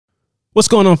What's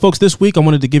going on, folks? This week, I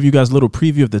wanted to give you guys a little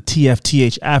preview of the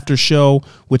TFTH after show,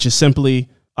 which is simply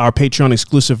our Patreon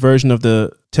exclusive version of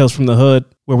the Tales from the Hood,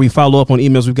 where we follow up on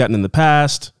emails we've gotten in the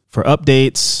past for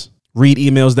updates, read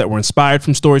emails that were inspired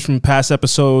from stories from past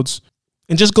episodes,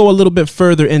 and just go a little bit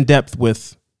further in depth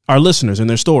with our listeners and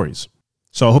their stories.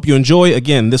 So I hope you enjoy.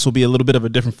 Again, this will be a little bit of a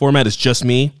different format. It's just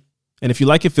me. And if you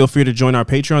like it, feel free to join our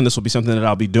Patreon. This will be something that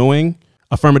I'll be doing.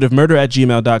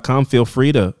 Affirmativemurder@gmail.com. Feel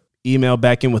free to email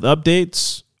back in with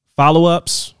updates,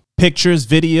 follow-ups, pictures,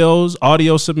 videos,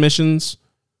 audio submissions,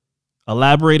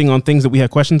 elaborating on things that we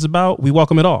have questions about. We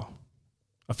welcome it all.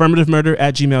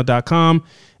 Affirmativemurder@gmail.com.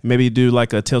 Maybe do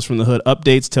like a Tales from the Hood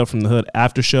updates, Tales from the Hood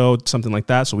after show, something like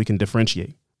that, so we can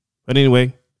differentiate. But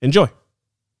anyway, enjoy.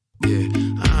 Yeah,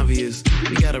 obvious,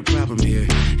 we got a problem here.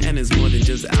 And it's more than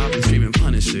just album streaming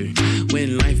Punisher.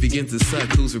 When life begins to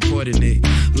suck, who's reporting it?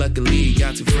 Luckily, you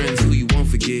got two friends who you won't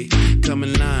forget.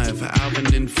 Coming live,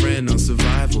 Alvin and Friend on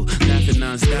survival. Laughing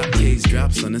non-stop, case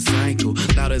drops on a cycle.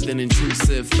 Louder than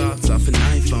intrusive thoughts off an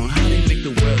iPhone. How they make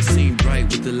the world seem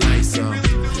bright with the lights off?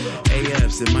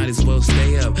 AFs, it might as well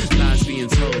stay up. Lies being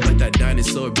told like that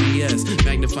dinosaur BS.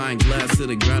 Magnifying glass to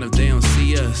the ground if they don't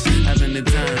see us. Having the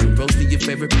time, roasting your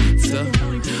favorite pizza.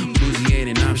 Bougie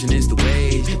ain't an option, it's the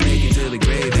wage. Make it to the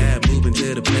grave, add moving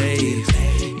to the place.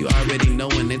 You already know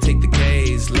when they take the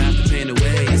case. Laugh the pain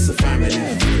away, it's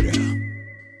affirmative murder.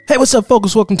 Hey, what's up,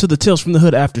 folks? Welcome to the Tales from the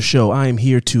Hood after show. I am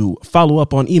here to follow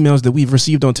up on emails that we've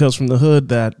received on Tales from the Hood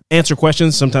that answer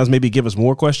questions, sometimes maybe give us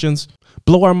more questions,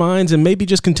 blow our minds, and maybe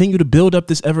just continue to build up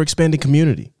this ever-expanding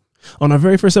community. On our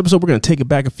very first episode, we're going to take it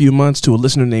back a few months to a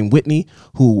listener named Whitney,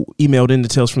 who emailed into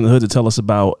Tales from the Hood to tell us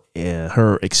about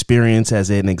her experience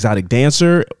as an exotic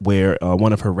dancer, where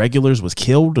one of her regulars was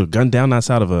killed or gunned down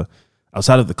outside of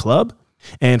the club.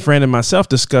 And Fran and myself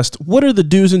discussed what are the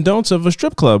do's and don'ts of a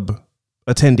strip club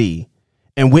attendee.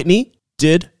 And Whitney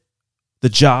did the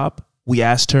job we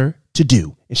asked her to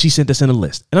do, and she sent us in a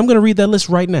list. And I'm going to read that list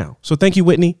right now. So thank you,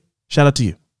 Whitney. Shout out to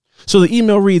you. So the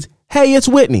email reads, "Hey, it's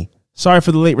Whitney. Sorry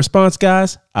for the late response,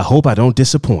 guys. I hope I don't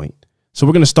disappoint." So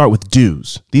we're going to start with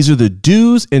do's. These are the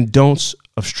do's and don'ts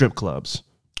of strip clubs.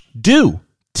 Do,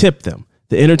 tip them.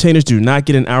 The entertainers do not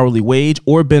get an hourly wage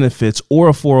or benefits or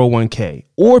a 401k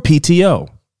or PTO.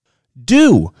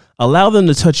 Do, allow them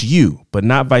to touch you, but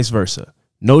not vice versa.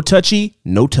 No touchy,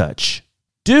 no touch.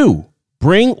 Do,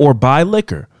 bring or buy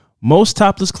liquor. Most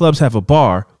topless clubs have a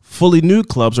bar. Fully nude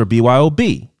clubs are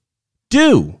BYOB.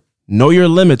 Do, know your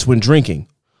limits when drinking.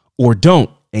 Or don't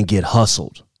and get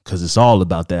hustled, because it's all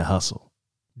about that hustle.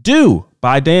 Do,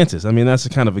 buy dances. I mean, that's a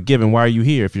kind of a given. Why are you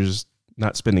here if you're just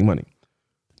not spending money?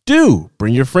 Do,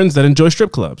 bring your friends that enjoy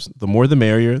strip clubs. The more the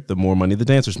merrier, the more money the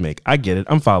dancers make. I get it.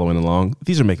 I'm following along.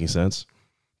 These are making sense.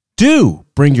 Do,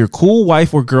 bring your cool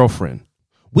wife or girlfriend.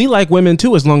 We like women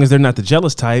too, as long as they're not the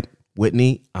jealous type.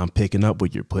 Whitney, I'm picking up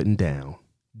what you're putting down.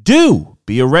 Do,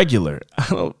 be a regular.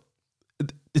 To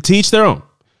each their own.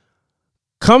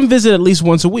 Come visit at least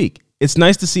once a week. It's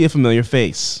nice to see a familiar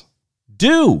face.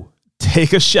 Do,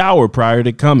 take a shower prior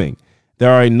to coming.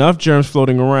 There are enough germs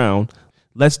floating around.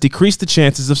 Let's decrease the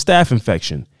chances of staph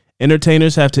infection.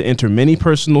 Entertainers have to enter many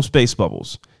personal space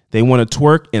bubbles. They want to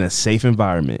twerk in a safe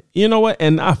environment. You know what?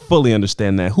 And I fully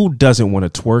understand that. Who doesn't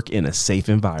want to twerk in a safe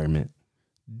environment?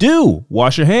 Do,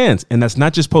 wash your hands. And that's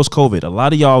not just post-COVID. A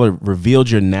lot of y'all have revealed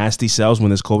your nasty selves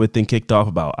when this COVID thing kicked off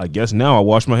about, I guess now I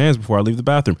wash my hands before I leave the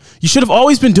bathroom. You should have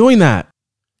always been doing that.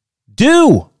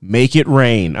 Do, make it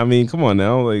rain. I mean, come on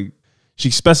now. Like, she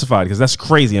specified, because that's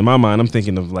crazy. In my mind, I'm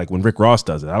thinking of like when Rick Ross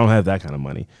does it. I don't have that kind of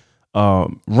money.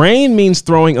 Rain means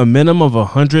throwing a minimum of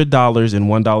 $100 in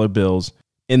 $1 bills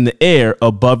in the air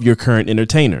above your current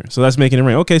entertainer. So that's making it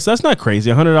rain. Okay, so that's not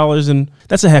crazy. $100 and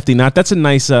that's a hefty knot. That's a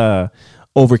nice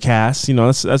overcast. You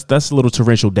know, that's a little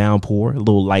torrential downpour, a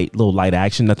little light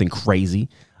action, nothing crazy.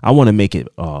 I want to make it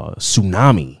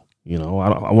tsunami. You know,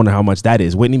 I wonder how much that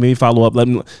is. Whitney, maybe follow up. Let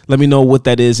me know what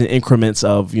that is in increments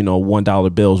of, you know,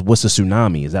 $1 bills. What's a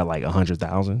tsunami? Is that like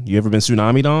 100,000? You ever been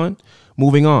tsunamied on?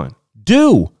 Moving on.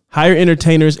 Do, hire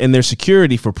entertainers and their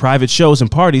security for private shows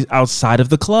and parties outside of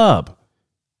the club.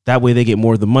 That way they get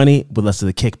more of the money, but less of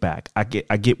the kickback. I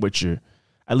get what you're,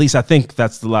 at least I think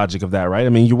that's the logic of that, right? I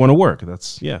mean, you want to work.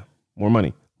 That's, yeah, more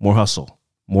money, more hustle,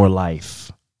 more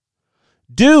life.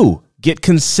 Do, get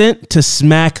consent to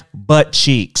smack butt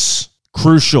cheeks.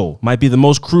 Crucial. Might be the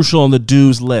most crucial on the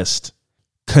do's list.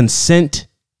 Consent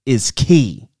is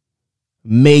key.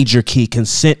 Major key.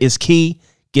 Consent is key.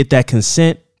 Get that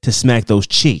consent to smack those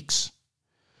cheeks.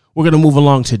 We're going to move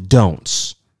along to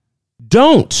don'ts.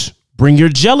 Don't bring your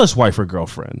jealous wife or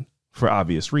girlfriend for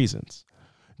obvious reasons.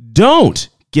 Don't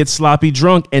get sloppy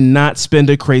drunk and not spend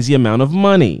a crazy amount of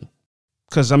money.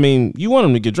 Because, I mean, you want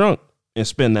them to get drunk and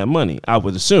spend that money, I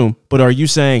would assume. But are you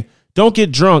saying don't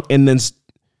get drunk and then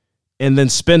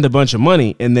spend a bunch of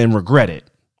money and then regret it?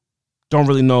 Don't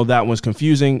really know. That one's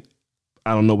confusing.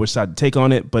 I don't know which side to take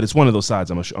on it, but it's one of those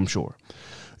sides, I'm sure.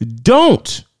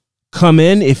 Don't come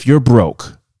in if you're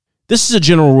broke. This is a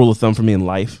general rule of thumb for me in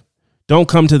life. Don't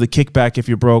come to the kickback if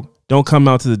you're broke. Don't come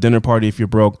out to the dinner party if you're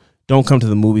broke. Don't come to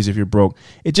the movies if you're broke.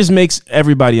 It just makes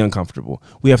everybody uncomfortable.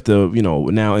 We have to,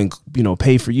 now,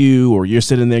 pay for you, or you're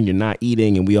sitting there and you're not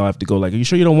eating, and we all have to go like, are you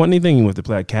sure you don't want anything? You have to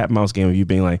play a cat and mouse game of you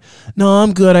being like, no,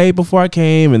 I'm good. I ate before I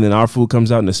came. And then our food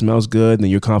comes out and it smells good. And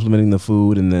then you're complimenting the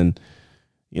food. And then,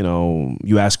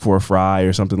 you ask for a fry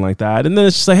or something like that. And then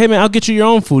it's just like, hey, man, I'll get you your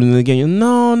own food. And then again,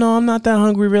 no, I'm not that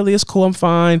hungry, really. It's cool. I'm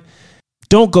fine.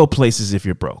 Don't go places if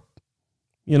you're broke.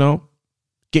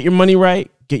 Get your money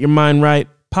right. Get your mind right.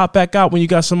 Pop back out when you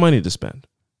got some money to spend.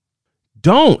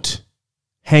 Don't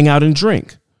hang out and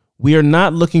drink. We are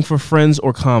not looking for friends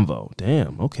or convo.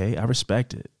 Damn, okay, I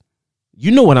respect it.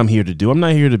 You know what I'm here to do. I'm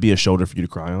not here to be a shoulder for you to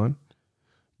cry on.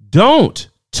 Don't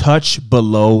touch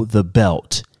below the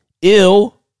belt.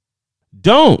 Ew.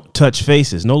 Don't touch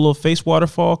faces. No little face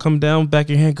waterfall come down back of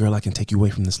your hand. Girl, I can take you away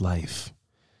from this life.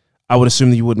 I would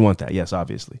assume that you wouldn't want that. Yes,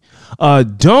 obviously.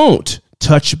 Don't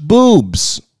touch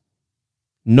boobs.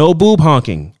 No boob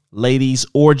honking, ladies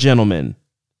or gentlemen.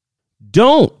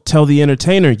 Don't tell the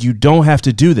entertainer you don't have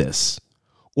to do this,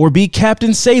 or be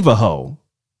Captain Save-A-Ho.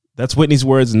 That's Whitney's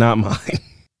words, not mine.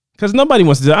 Because nobody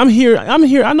wants to do it. I'm here.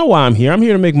 I know why I'm here. I'm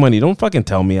here to make money. Don't fucking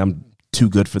tell me I'm too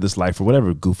good for this life or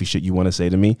whatever goofy shit you want to say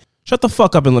to me. Shut the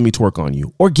fuck up and let me twerk on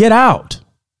you, or get out.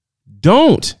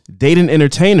 Don't date an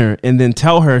entertainer and then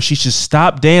tell her she should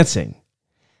stop dancing.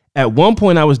 At one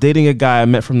point, I was dating a guy I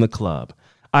met from the club.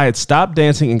 I had stopped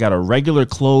dancing and got a regular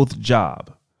clothed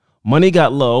job. Money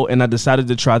got low and I decided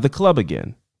to try the club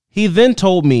again. He then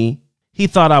told me he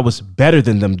thought I was better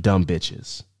than them dumb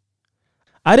bitches.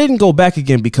 I didn't go back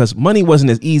again because money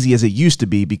wasn't as easy as it used to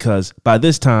be, because by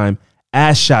this time,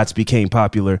 ass shots became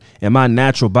popular and my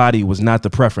natural body was not the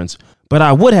preference, but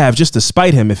I would have just to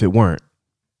spite him if it weren't.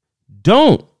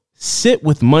 Don't sit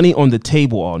with money on the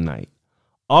table all night.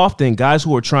 Often, guys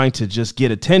who are trying to just get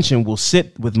attention will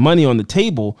sit with money on the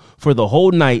table for the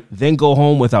whole night, then go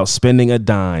home without spending a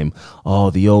dime.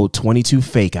 Oh, the old 22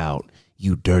 fake out,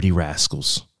 you dirty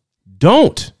rascals.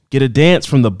 Don't get a dance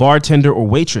from the bartender or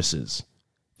waitresses.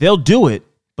 They'll do it,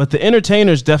 but the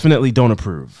entertainers definitely don't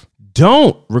approve.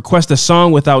 Don't request a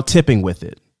song without tipping with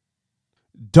it.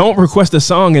 Don't request a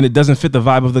song and it doesn't fit the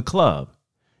vibe of the club.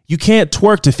 You can't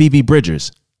twerk to Phoebe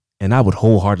Bridgers. And I would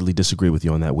wholeheartedly disagree with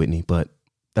you on that, Whitney, but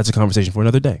that's a conversation for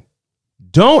another day.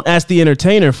 Don't ask the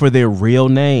entertainer for their real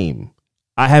name.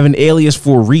 I have an alias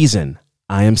for a reason.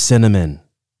 I am Cinnamon.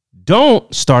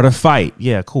 Don't start a fight.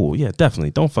 Yeah, cool. Yeah,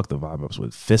 definitely. Don't fuck the vibe ups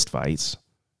with fist fights.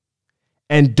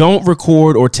 And don't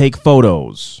record or take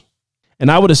photos.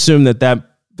 And I would assume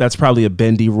that's probably a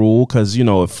bendy rule, because,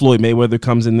 if Floyd Mayweather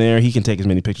comes in there, he can take as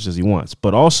many pictures as he wants.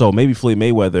 But also, maybe Floyd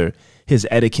Mayweather, his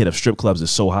etiquette of strip clubs is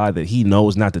so high that he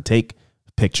knows not to take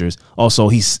pictures. Also,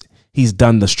 he's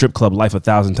done the strip club life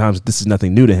 1,000 times. This is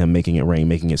nothing new to him, making it rain,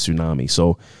 making it tsunami.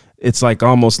 So it's like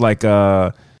almost like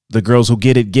the girls who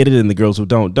get it, and the girls who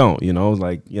don't.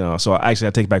 So I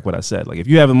take back what I said. Like, if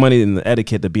you have the money and the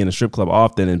etiquette to be in a strip club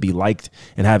often and be liked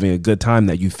and having a good time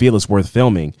that you feel is worth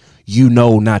filming,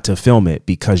 not to film it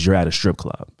because you're at a strip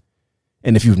club.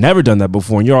 And if you've never done that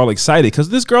before and you're all excited because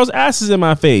this girl's ass is in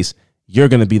my face, you're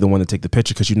going to be the one to take the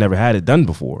picture because you never had it done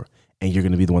before. And you're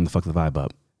going to be the one to fuck the vibe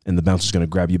up. And the bouncer's going to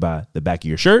grab you by the back of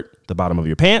your shirt, the bottom of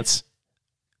your pants,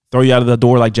 throw you out of the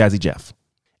door like Jazzy Jeff.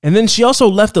 And then she also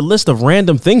left a list of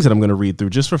random things that I'm going to read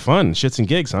through just for fun. Shits and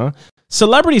gigs, huh?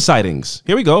 Celebrity sightings.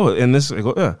 Here we go. And this,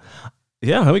 yeah,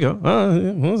 here we go.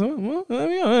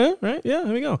 Right? Yeah,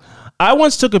 here we go. I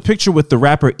once took a picture with the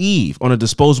rapper Eve on a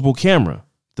disposable camera.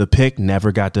 The pic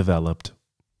never got developed.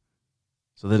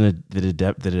 So then did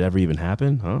it ever even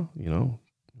happen? Huh?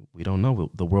 We don't know.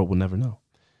 The world will never know.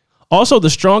 Also, the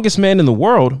strongest man in the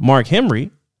world, Mark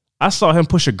Henry, I saw him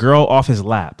push a girl off his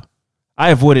lap.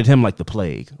 I avoided him like the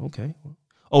plague. Okay.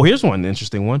 Oh, here's one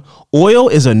interesting one. Oil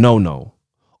is a no-no.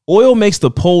 Oil makes the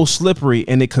pole slippery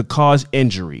and it could cause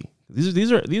injury.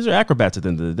 These are acrobats at the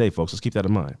end of the day, folks. Let's keep that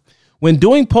in mind. When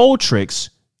doing pole tricks,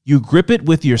 you grip it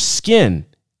with your skin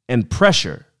and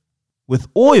pressure. With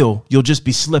oil, you'll just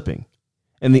be slipping.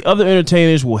 And the other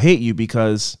entertainers will hate you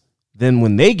because then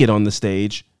when they get on the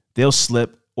stage, they'll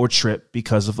slip or trip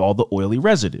because of all the oily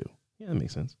residue. Yeah, that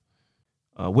makes sense.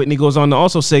 Whitney goes on to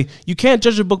also say, you can't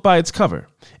judge a book by its cover.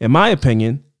 In my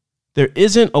opinion, there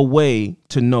isn't a way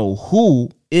to know who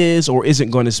is or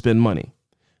isn't going to spend money.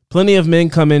 Plenty of men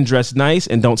come in dressed nice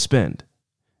and don't spend.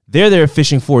 They're there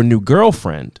fishing for a new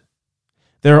girlfriend.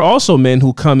 There are also men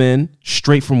who come in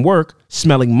straight from work,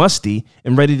 smelling musty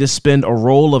and ready to spend a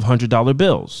roll of $100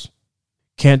 bills.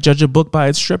 Can't judge a book by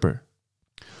its stripper.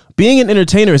 Being an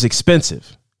entertainer is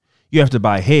expensive. You have to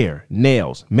buy hair,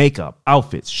 nails, makeup,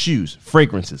 outfits, shoes,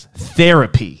 fragrances,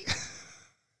 therapy.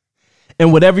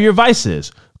 And whatever your vice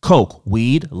is, coke,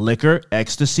 weed, liquor,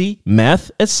 ecstasy,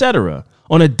 meth, etc.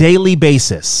 on a daily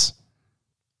basis.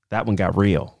 That one got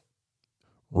real.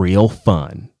 Real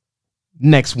fun.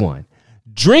 Next one.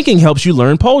 Drinking helps you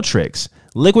learn pole tricks.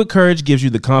 Liquid courage gives you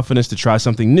the confidence to try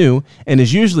something new and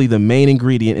is usually the main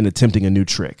ingredient in attempting a new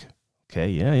trick. Okay,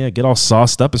 yeah. Get all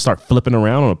sauced up and start flipping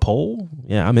around on a pole.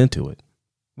 Yeah, I'm into it.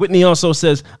 Whitney also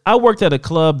says, I worked at a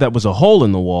club that was a hole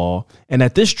in the wall, and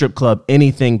at this strip club,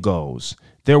 anything goes.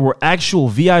 There were actual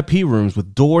VIP rooms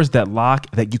with doors that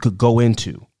lock that you could go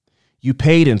into. You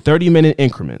paid in 30-minute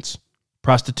increments.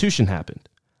 Prostitution happened.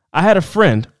 I had a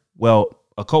friend, well,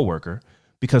 a coworker,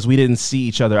 because we didn't see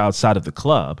each other outside of the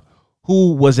club,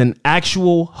 who was an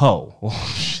actual hoe.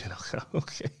 Oh, shit.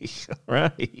 Okay, all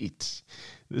right.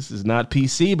 This is not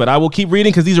PC, but I will keep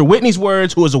reading because these are Whitney's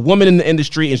words, who is a woman in the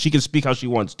industry, and she can speak how she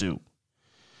wants to.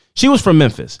 She was from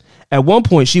Memphis. At one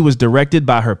point, she was directed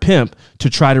by her pimp to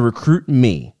try to recruit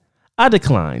me. I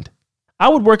declined. I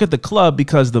would work at the club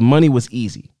because the money was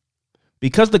easy.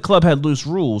 Because the club had loose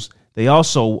rules, they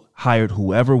also hired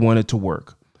whoever wanted to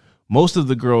work. Most of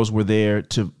the girls were there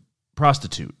to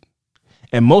prostitute.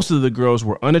 And most of the girls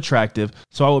were unattractive,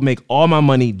 so I would make all my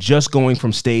money just going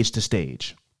from stage to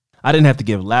stage. I didn't have to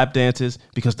give lap dances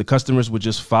because the customers would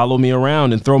just follow me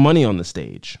around and throw money on the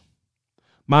stage.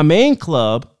 My main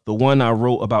club, the one I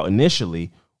wrote about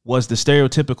initially, was the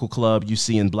stereotypical club you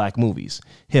see in black movies,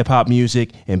 hip hop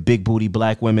music and big booty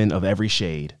black women of every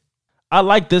shade. I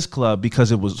liked this club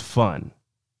because it was fun.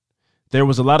 There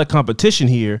was a lot of competition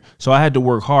here, so I had to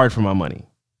work hard for my money.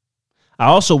 I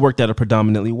also worked at a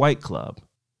predominantly white club.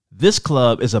 This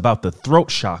club is about the throat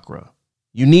chakra.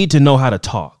 You need to know how to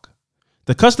talk.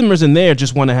 The customers in there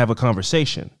just want to have a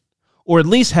conversation, or at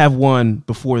least have one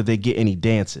before they get any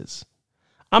dances.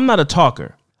 I'm not a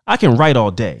talker. I can write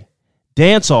all day,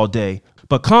 dance all day,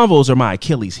 but convos are my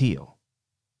Achilles heel.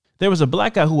 There was a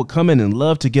black guy who would come in and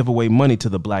love to give away money to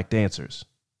the black dancers.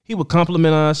 He would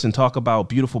compliment us and talk about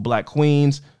beautiful black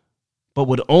queens, but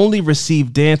would only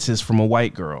receive dances from a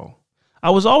white girl.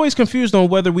 I was always confused on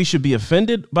whether we should be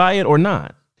offended by it or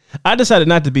not. I decided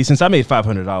not to be, since I made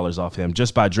 $500 off him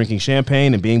just by drinking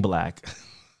champagne and being black.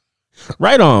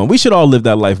 Right on. We should all live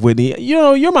that life, Whitney. You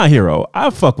know, you're my hero. I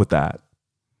fuck with that.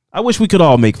 I wish we could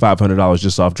all make $500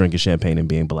 just off drinking champagne and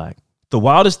being black. The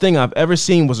wildest thing I've ever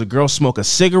seen was a girl smoke a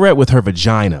cigarette with her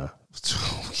vagina.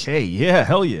 Okay, yeah,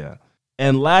 hell yeah.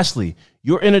 And lastly,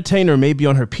 your entertainer may be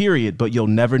on her period, but you'll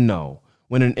never know.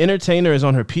 When an entertainer is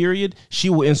on her period, she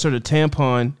will insert a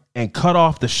tampon and cut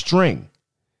off the string.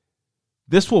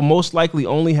 This will most likely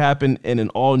only happen in an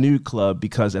all-nude club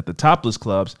because at the topless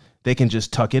clubs, they can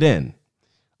just tuck it in.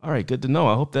 All right, good to know.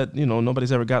 I hope that,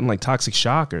 nobody's ever gotten like toxic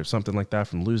shock or something like that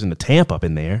from losing the tamp up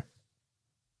in there.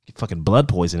 Get fucking blood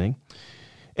poisoning.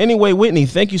 Anyway, Whitney,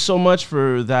 thank you so much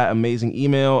for that amazing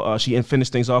email. She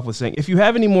finished things off with saying, if you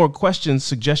have any more questions,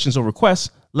 suggestions, or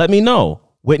requests, let me know.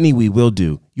 Whitney, we will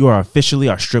do. You are officially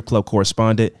our strip club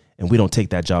correspondent, and we don't take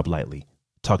that job lightly.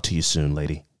 Talk to you soon,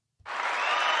 lady.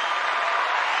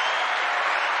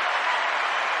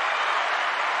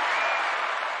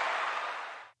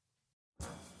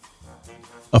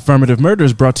 Affirmative Murder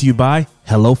is brought to you by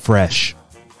HelloFresh.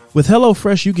 With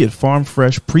HelloFresh, you get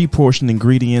farm-fresh, pre-portioned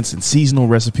ingredients and seasonal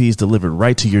recipes delivered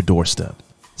right to your doorstep.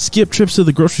 Skip trips to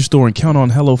the grocery store and count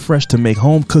on HelloFresh to make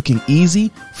home cooking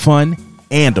easy, fun,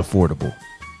 and affordable.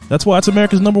 That's why it's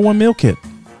America's #1 meal kit.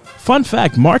 Fun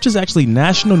fact, March is actually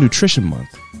National Nutrition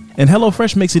Month, and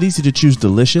HelloFresh makes it easy to choose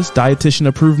delicious,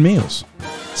 dietitian-approved meals.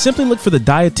 Simply look for the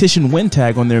Dietitian Win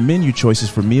tag on their menu choices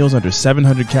for meals under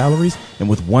 700 calories and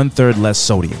with 1/3 less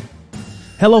sodium.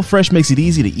 HelloFresh makes it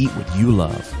easy to eat what you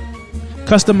love.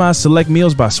 Customize select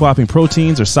meals by swapping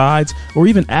proteins or sides, or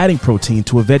even adding protein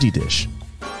to a veggie dish.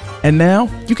 And now,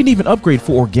 you can even upgrade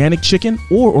for organic chicken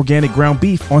or organic ground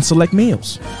beef on select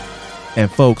meals. And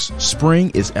folks,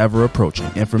 spring is ever approaching.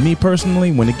 And for me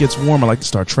personally, when it gets warm, I like to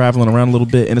start traveling around a little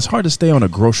bit, and it's hard to stay on a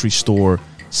grocery store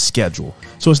schedule.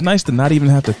 So it's nice to not even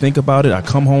have to think about it. I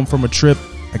come home from a trip,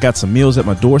 I got some meals at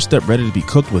my doorstep ready to be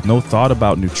cooked with no thought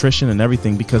about nutrition and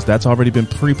everything because that's already been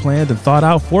pre-planned and thought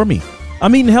out for me.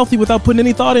 I'm eating healthy without putting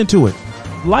any thought into it.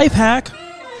 Life hack.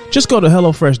 Just go to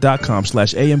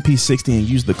HelloFresh.com/AMP60 and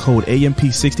use the code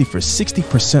AMP60 for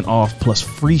 60% off plus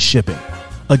free shipping.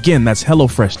 Again, that's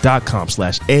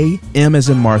HelloFresh.com/AM as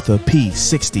in Martha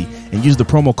P60 and use the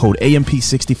promo code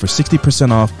AMP60 for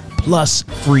 60% off plus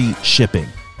free shipping.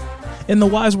 In the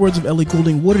wise words of Ellie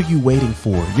Goulding, what are you waiting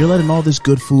for? You're letting all this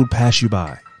good food pass you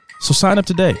by. So sign up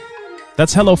today.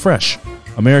 That's HelloFresh,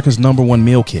 America's #1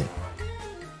 meal kit.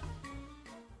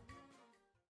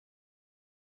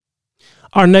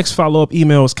 Our next follow-up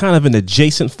email is kind of an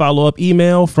adjacent follow-up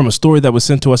email from a story that was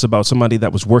sent to us about somebody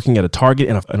that was working at a Target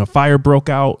and a fire broke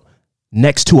out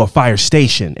next to a fire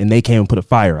station and they came and put a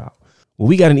fire out. Well,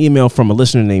 we got an email from a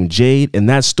listener named Jade, and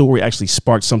that story actually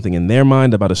sparked something in their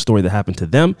mind about a story that happened to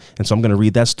them. And so I'm going to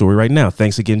read that story right now.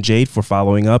 Thanks again, Jade, for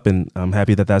following up, and I'm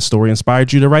happy that that story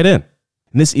inspired you to write in.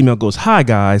 And this email goes, "Hi,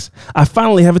 guys. I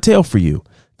finally have a tale for you.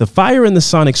 The fire in the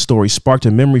Sonic story sparked a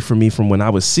memory for me from when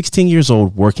I was 16 years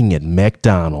old working at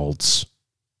McDonald's.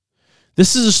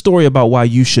 This is a story about why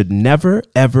you should never,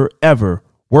 ever, ever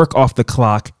work off the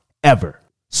clock, ever.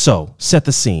 So, set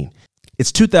the scene.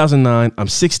 It's 2009, I'm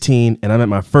 16, and I'm at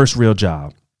my first real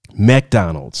job,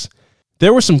 McDonald's.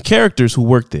 There were some characters who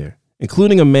worked there,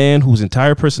 including a man whose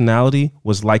entire personality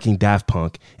was liking Daft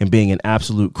Punk and being an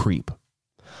absolute creep.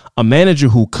 A manager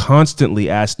who constantly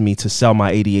asked me to sell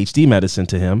my ADHD medicine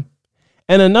to him,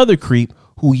 and another creep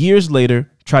who years later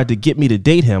tried to get me to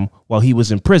date him while he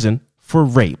was in prison for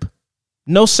rape.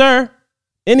 No, sir.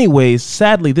 Anyways,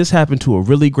 sadly, this happened to a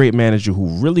really great manager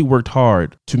who really worked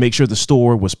hard to make sure the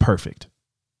store was perfect.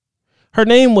 Her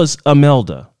name was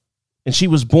Imelda, and she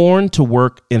was born to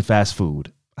work in fast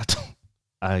food.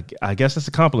 I guess that's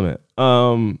a compliment.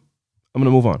 I'm going to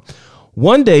move on.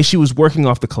 One day she was working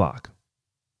off the clock,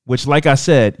 which, like I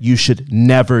said, you should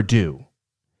never do.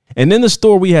 And in the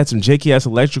store, we had some janky-ass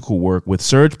electrical work with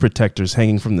surge protectors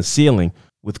hanging from the ceiling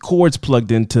with cords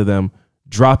plugged into them,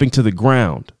 dropping to the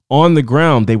ground. On the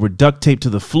ground, they were duct taped to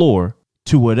the floor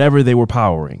to whatever they were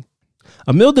powering.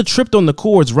 Imelda tripped on the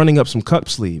cords running up some cup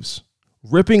sleeves,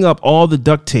 ripping up all the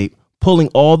duct tape, pulling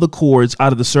all the cords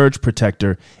out of the surge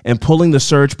protector and pulling the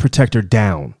surge protector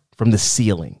down from the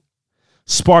ceiling.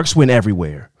 Sparks went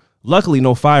everywhere. Luckily,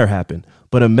 no fire happened,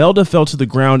 but Imelda fell to the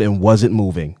ground and wasn't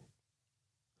moving.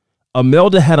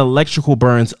 Imelda had electrical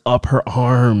burns up her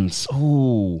arms,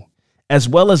 as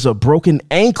well as a broken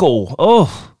ankle.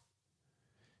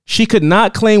 She could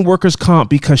not claim workers' comp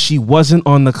because she wasn't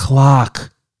on the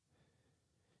clock.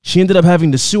 She ended up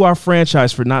having to sue our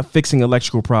franchise for not fixing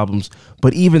electrical problems,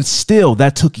 but even still,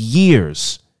 that took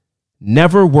years.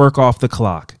 Never work off the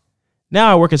clock.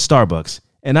 Now I work at Starbucks,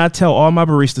 and I tell all my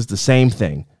baristas the same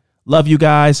thing. Love you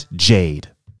guys, Jade.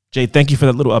 Jade, thank you for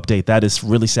that little update. That is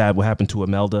really sad what happened to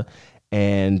Imelda.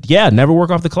 And yeah, never work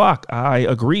off the clock. I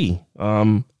agree.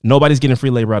 Nobody's getting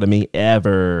free labor out of me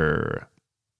ever.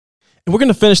 And we're going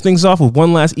to finish things off with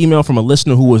one last email from a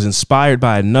listener who was inspired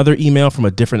by another email from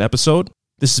a different episode.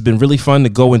 This has been really fun to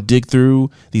go and dig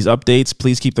through these updates.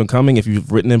 Please keep them coming. If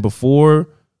you've written in before,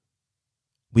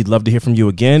 we'd love to hear from you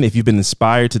again. If you've been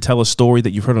inspired to tell a story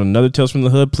that you've heard on another Tales from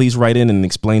the Hood, please write in and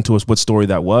explain to us what story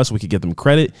that was so we could give them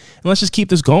credit. And let's just keep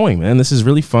this going, man. This is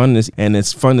really fun, and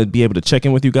it's fun to be able to check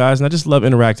in with you guys. And I just love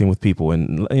interacting with people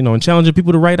and, and challenging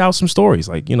people to write out some stories.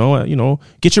 Like,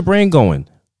 get your brain going.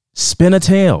 Spin a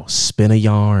tale, spin a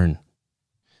yarn.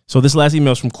 So this last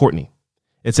email is from Courtney.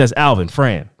 It says, Alvin,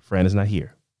 Fran is not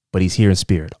here, but he's here in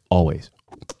spirit, always.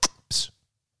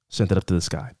 Sent it up to the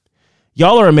sky.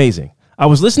 Y'all are amazing. I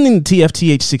was listening to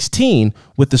TFTH-22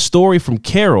 with the story from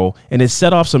Carol, and it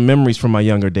set off some memories from my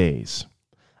younger days.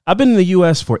 I've been in the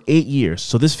U.S. for 8 years,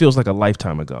 so this feels like a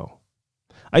lifetime ago.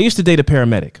 I used to date a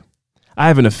paramedic. I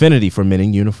have an affinity for men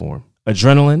in uniform,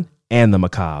 adrenaline, and the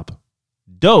macabre.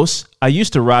 Dose, I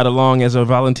used to ride along as a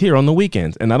volunteer on the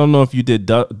weekends. And I don't know if you did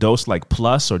dose like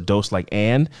plus or dose like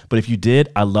and, but if you did,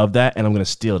 I love that. And I'm going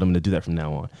to steal it. I'm going to do that from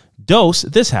now on. Dose,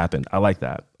 this happened. I like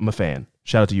that. I'm a fan.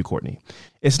 Shout out to you, Courtney.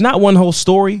 It's not one whole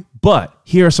story, but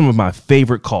here are some of my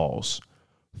favorite calls.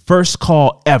 First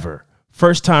call ever.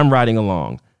 First time riding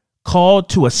along. Called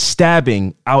to a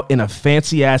stabbing out in a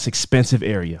fancy ass expensive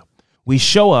area. We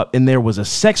show up and there was a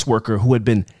sex worker who had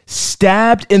been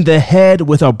stabbed in the head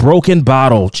with a broken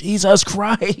bottle. Jesus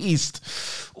Christ.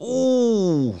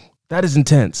 Ooh, that is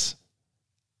intense.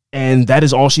 And that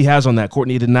is all she has on that.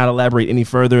 Courtney did not elaborate any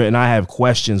further. And I have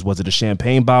questions. Was it a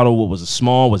champagne bottle? What was it,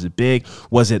 small? Was it big?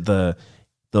 Was it the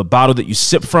bottle that you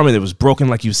sip from and it was broken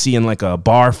like you see in like a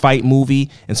bar fight movie,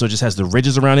 and so it just has the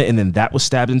ridges around it, and then that was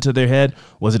stabbed into their head?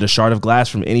 Was it a shard of glass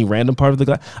from any random part of the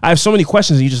glass? I have so many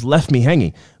questions and you just left me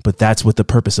hanging, but that's what the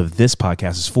purpose of this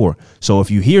podcast is for. So if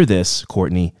you hear this,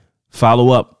 Courtney,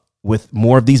 follow up with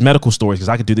more of these medical stories because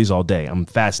I could do these all day. I'm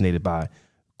fascinated by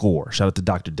gore. Shout out to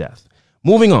Dr. Death.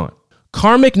 Moving on.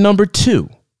 Karmic number 2.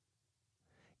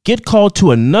 get called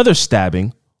to another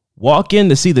stabbing, walk in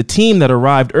to see the team that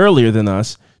arrived earlier than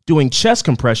us doing chest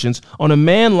compressions on a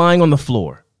man lying on the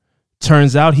floor.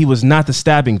 Turns out he was not the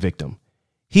stabbing victim.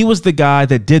 He was the guy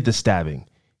that did the stabbing.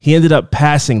 He ended up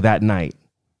passing that night.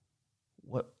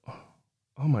 What?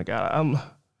 Oh my God.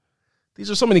 These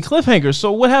are so many cliffhangers.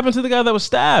 So what happened to the guy that was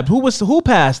stabbed? Who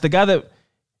passed? The guy that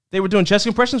they were doing chest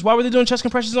compressions? Why were they doing chest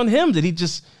compressions on him? Did he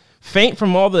just faint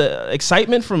from all the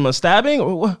excitement from a stabbing?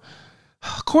 Or what?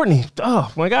 Courtney,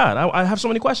 oh my God, I have so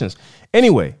many questions.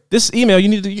 Anyway, this email,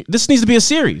 this needs to be a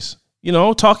series,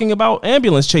 talking about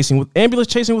ambulance chasing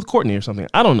with Courtney or something.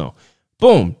 I don't know.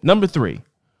 Boom. Number 3,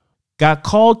 got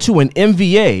called to an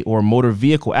MVA or motor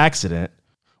vehicle accident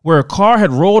where a car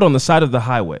had rolled on the side of the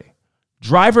highway.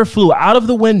 Driver flew out of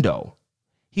the window.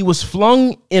 He was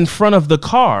flung in front of the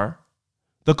car.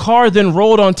 The car then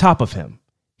rolled on top of him.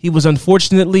 He was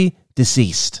unfortunately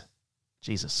deceased.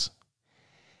 Jesus.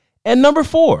 And number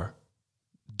 4,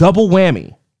 double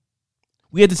whammy.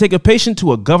 We had to take a patient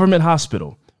to a government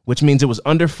hospital, which means it was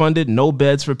underfunded, no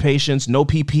beds for patients, no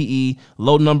PPE,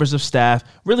 low numbers of staff,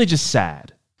 really just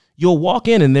sad. You'll walk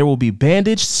in and there will be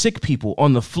bandaged sick people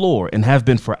on the floor and have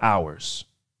been for hours.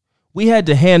 We had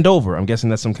to hand over. I'm guessing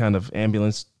that's some kind of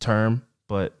ambulance term,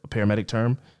 but a paramedic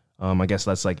term. I guess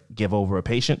that's like give over a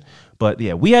patient. But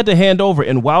yeah, we had to hand over.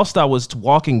 And whilst I was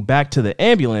walking back to the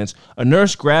ambulance, a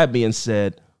nurse grabbed me and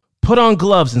said, "Put on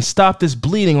gloves and stop this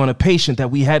bleeding on a patient that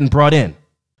we hadn't brought in."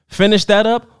 Finish that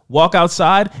up, walk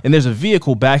outside, and there's a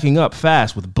vehicle backing up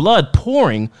fast with blood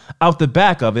pouring out the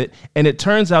back of it. And it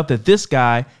turns out that this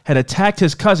guy had attacked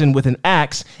his cousin with an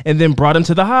axe and then brought him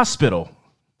to the hospital.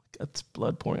 That's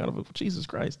blood pouring out of it. Jesus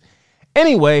Christ.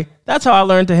 Anyway, that's how I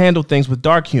learned to handle things with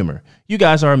dark humor. You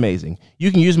guys are amazing. You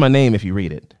can use my name if you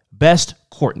read it. Best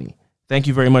Courtney. Thank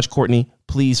you very much, Courtney.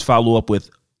 Please follow up with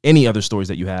any other stories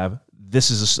that you have.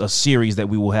 This is a series that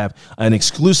we will have, an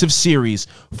exclusive series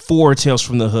for Tales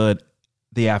from the Hood,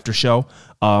 the after show.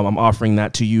 I'm offering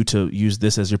that to you to use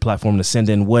this as your platform to send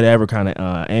in whatever kind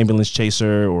of ambulance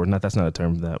chaser, or not, that's not a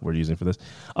term that we're using for this,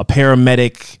 a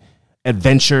paramedic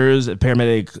adventures,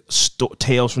 paramedic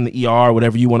tales from the ER,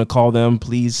 whatever you want to call them.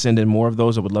 Please send in more of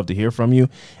those. I would love to hear from you.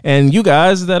 And you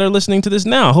guys that are listening to this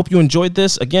now, I hope you enjoyed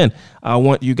this. Again, I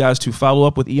want you guys to follow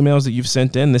up with emails that you've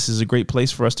sent in. This is a great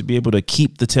place for us to be able to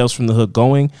keep the Tales from the Hood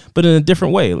going, but in a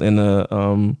different way, in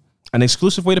an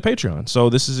exclusive way to Patreon. So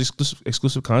this is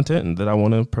exclusive content that I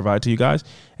want to provide to you guys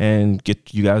and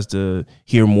get you guys to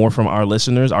hear more from our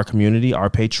listeners, our community,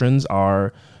 our patrons,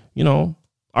 our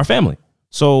family.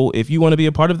 So if you want to be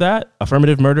a part of that,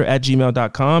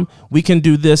 affirmativemurder@gmail.com. We can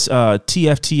do this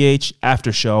TFTH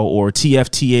after show or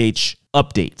TFTH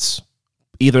updates.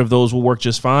 Either of those will work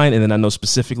just fine. And then I know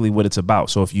specifically what it's about.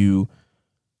 So if you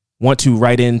want to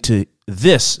write into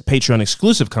this Patreon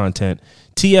exclusive content,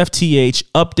 TFTH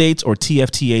updates or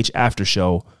TFTH after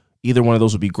show, either one of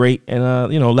those would be great. And,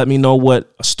 let me know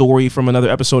what story from another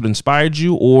episode inspired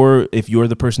you, or if you're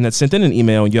the person that sent in an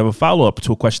email and you have a follow-up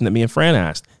to a question that me and Fran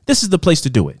asked, this is the place to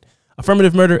do it.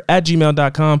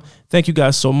 Affirmativemurder@gmail.com. Thank you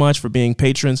guys so much for being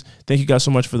patrons. Thank you guys so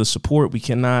much for the support. We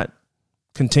cannot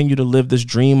continue to live this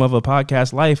dream of a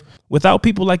podcast life without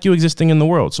people like you existing in the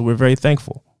world. So we're very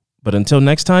thankful. But until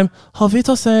next time, Auf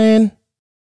Wiedersehen.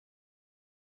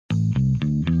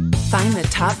 Find the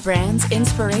top brands,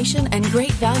 inspiration, and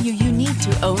great value you need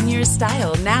to own your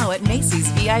style now at Macy's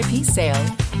VIP sale.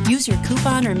 Use your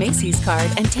coupon or Macy's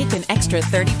card and take an extra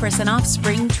 30% off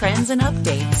spring trends and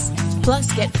updates.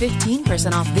 Plus, get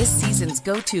 15% off this season's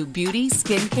go-to beauty,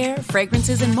 skincare,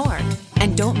 fragrances, and more.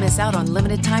 And don't miss out on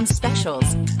limited time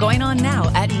specials going on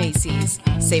now at Macy's.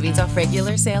 Savings off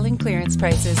regular sale and clearance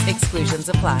prices. Exclusions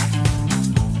apply.